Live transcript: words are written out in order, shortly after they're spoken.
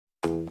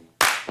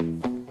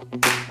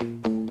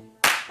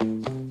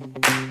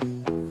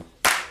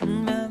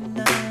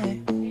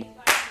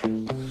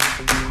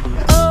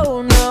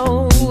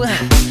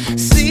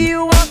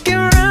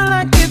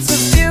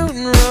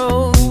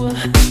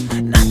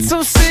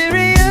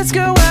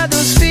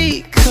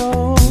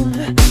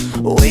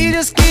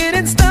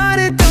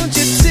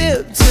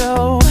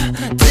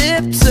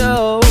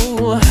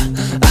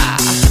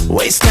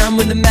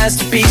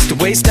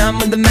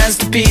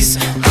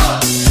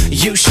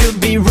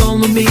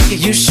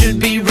You should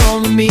be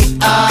rolling me.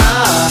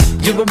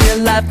 You're a real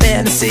life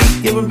fantasy.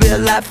 You're a real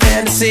life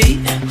fantasy.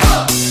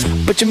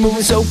 But you're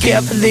moving so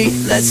carefully.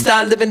 Let's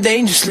start living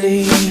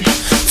dangerously.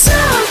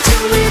 Talk to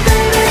me,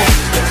 baby.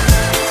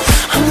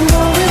 I'm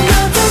rolling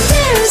up on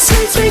this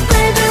sweet, sweet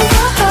baby.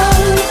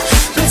 Whoa.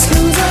 Let's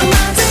lose our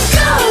minds and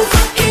go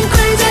fucking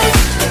crazy.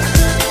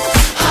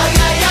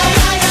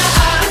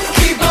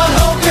 Keep on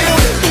hoping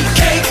we'll be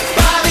cake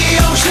by the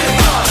ocean.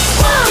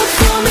 Walk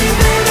for me,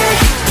 baby.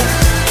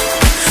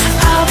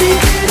 I'll be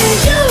pretty,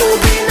 you'll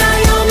be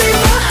Naomi.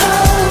 Whoa.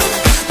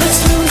 Let's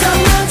lose our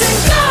minds and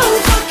go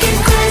fucking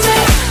crazy.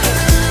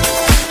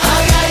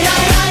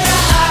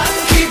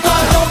 Keep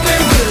on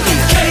hoping we'll be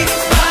cake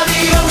by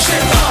the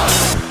ocean.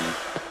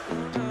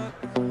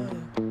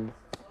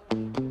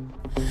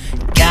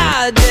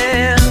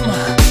 Goddamn,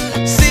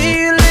 see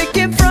you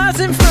licking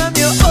frosting from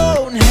your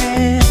own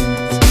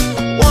hands.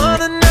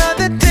 Want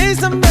another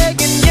taste? I'm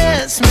begging,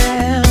 yes,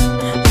 ma'am.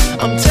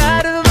 I'm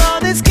tired of all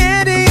this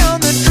candy on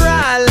the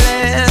dry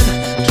land,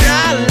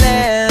 dry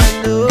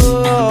land.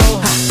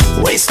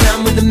 Oh, waste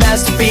time with the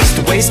masterpiece,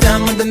 to waste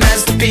time with the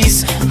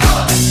masterpiece.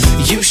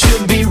 You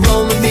should be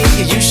rolling me,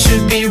 you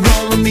should be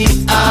rolling me.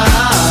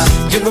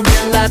 You're a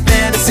real life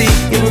fantasy,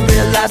 you're a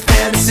real life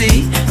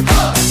fantasy.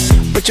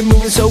 But you're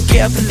moving so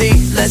carefully.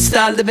 Let's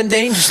start living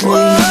dangerously.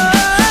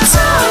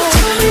 Talk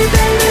to me,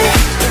 baby.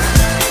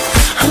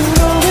 I'm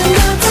rolling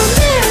up on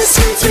this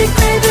sweet, sweet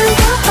baby.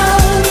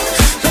 Whoa.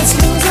 Let's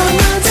lose our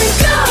minds and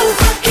go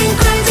fucking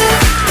crazy.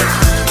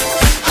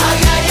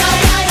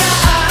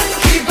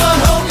 Keep on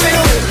hoping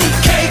we'll be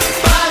cake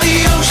by the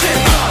ocean.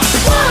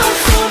 Walk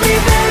for me,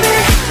 baby.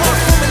 Walk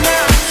for me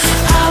now.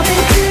 I'll be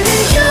pretty,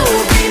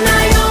 you'll be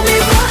Naomi.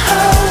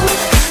 Whoa.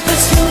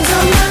 Let's lose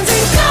our minds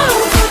and go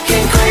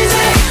fucking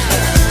crazy.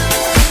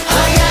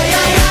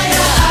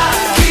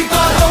 Keep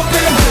on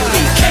hoping we'll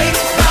be cake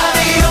by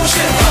the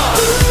ocean.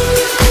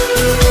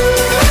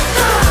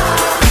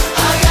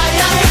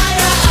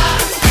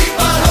 Keep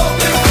on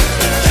hoping we'll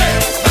be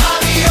cake by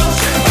the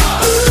ocean.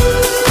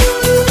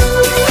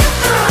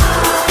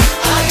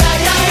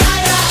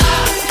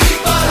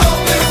 Keep on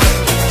hoping we'll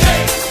be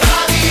cake by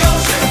the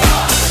ocean.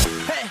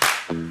 Hey,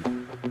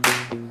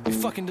 you're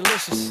fucking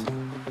delicious.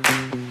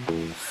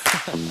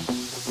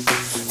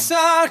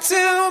 Talk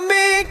to me.